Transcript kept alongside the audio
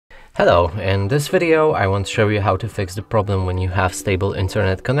Hello, in this video I want to show you how to fix the problem when you have stable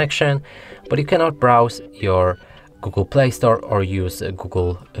internet connection, but you cannot browse your Google Play Store or use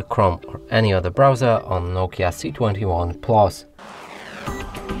Google Chrome or any other browser on Nokia C21 Plus.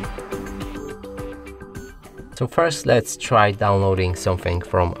 So first let's try downloading something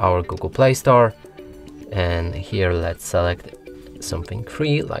from our Google Play Store, and here let's select something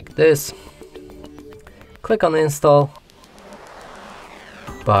free like this. Click on install.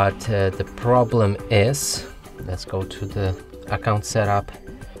 But the problem is, let's go to the account setup.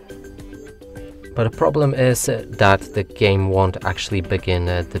 But the problem is that the game won't actually begin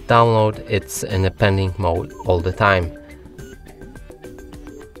the download. It's in a pending mode all the time.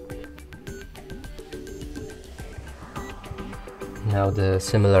 Now the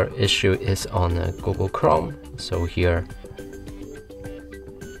similar issue is on Google Chrome. So here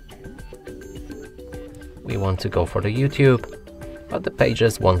we want to go for the YouTube, but the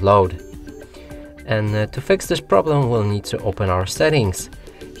pages won't load. And to fix this problem, we'll need to open our settings.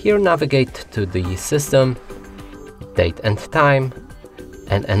 Here navigate to the system, date and time,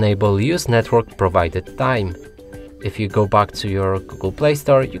 and enable use network provided time. If you go back to your Google Play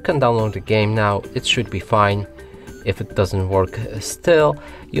Store, you can download the game now. It should be fine. If it doesn't work still,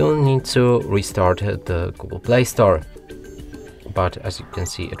 you'll need to restart the Google Play Store. But as you can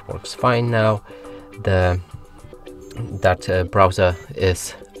see, it works fine now. That browser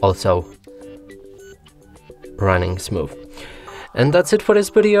is also running smooth. And that's it for this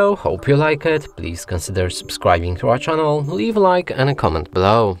video. Hope you like it. Please consider subscribing to our channel, leave a like and a comment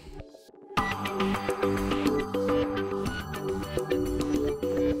below.